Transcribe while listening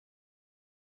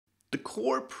The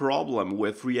core problem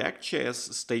with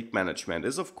ReactJS state management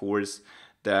is, of course,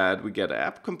 that we get an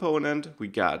app component, we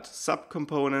got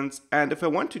subcomponents, and if I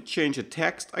want to change a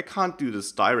text, I can't do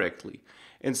this directly.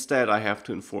 Instead, I have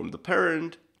to inform the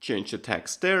parent, change the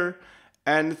text there,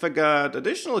 and if I got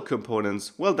additional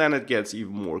components, well, then it gets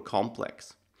even more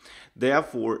complex.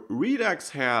 Therefore,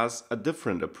 Redux has a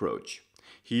different approach.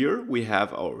 Here we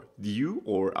have our view,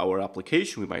 or our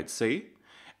application, we might say,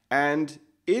 and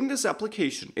in this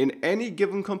application, in any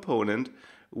given component,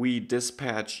 we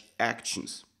dispatch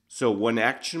actions. So one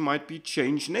action might be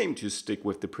change name, to stick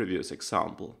with the previous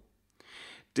example.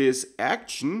 This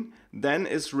action then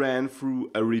is ran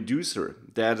through a reducer.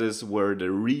 That is where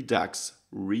the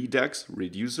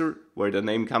reducer, where the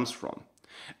name comes from.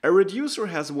 A reducer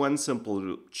has one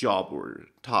simple job or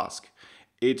task.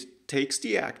 It takes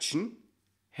the action,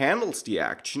 handles the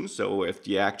action. So if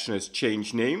the action is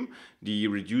change name, the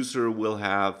reducer will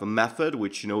have a method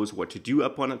which knows what to do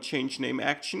upon a change name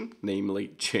action, namely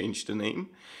change the name.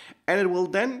 And it will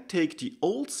then take the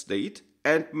old state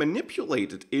and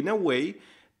manipulate it in a way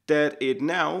that it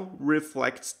now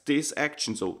reflects this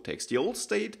action. So it takes the old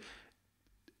state,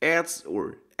 adds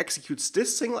or executes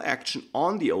this single action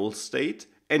on the old state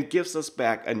and gives us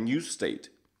back a new state.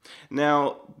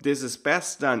 Now, this is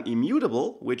best done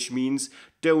immutable, which means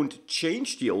don't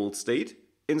change the old state,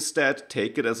 instead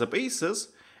take it as a basis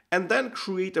and then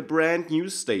create a brand new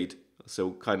state.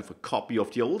 So kind of a copy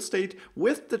of the old state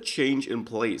with the change in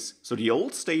place. So the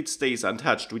old state stays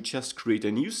untouched, we just create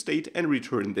a new state and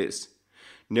return this.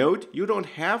 Note, you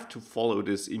don't have to follow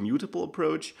this immutable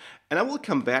approach, and I will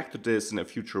come back to this in a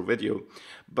future video,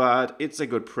 but it's a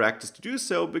good practice to do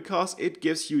so because it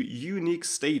gives you unique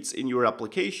states in your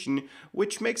application,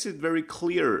 which makes it very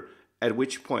clear at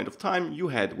which point of time you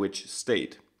had which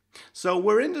state. So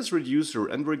we're in this reducer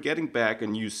and we're getting back a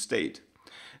new state.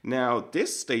 Now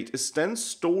this state is then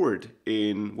stored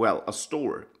in, well, a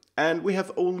store. And we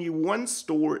have only one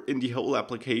store in the whole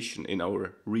application in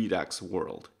our Redux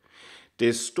world.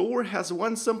 This store has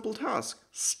one simple task: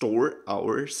 store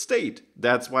our state.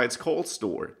 That's why it's called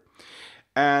store.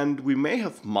 And we may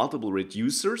have multiple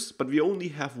reducers, but we only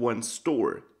have one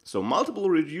store. So multiple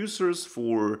reducers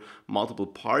for multiple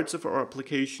parts of our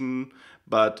application,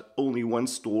 but only one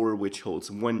store which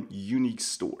holds one unique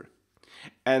store.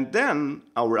 And then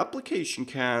our application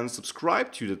can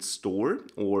subscribe to that store,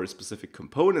 or specific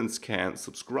components can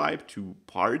subscribe to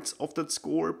parts of that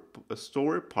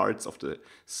store, parts of the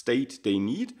state they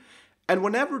need. And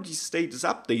whenever the state is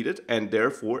updated and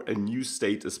therefore a new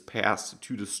state is passed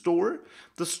to the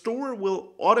store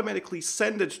will automatically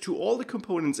send it to all the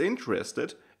components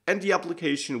interested and the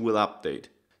application will update.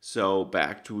 So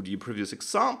back to the previous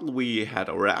example, we had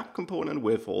our app component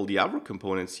with all the other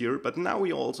components here, but now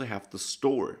we also have the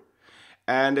store.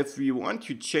 And if we want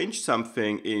to change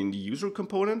something in the user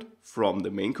component from the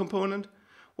main component,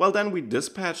 well then we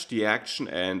dispatch the action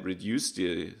and reduce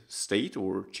the state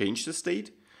or change the state,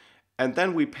 and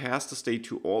then we pass the state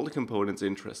to all the components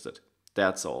interested.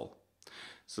 That's all.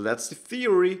 So that's the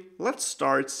theory. Let's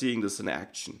start seeing this in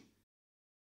action.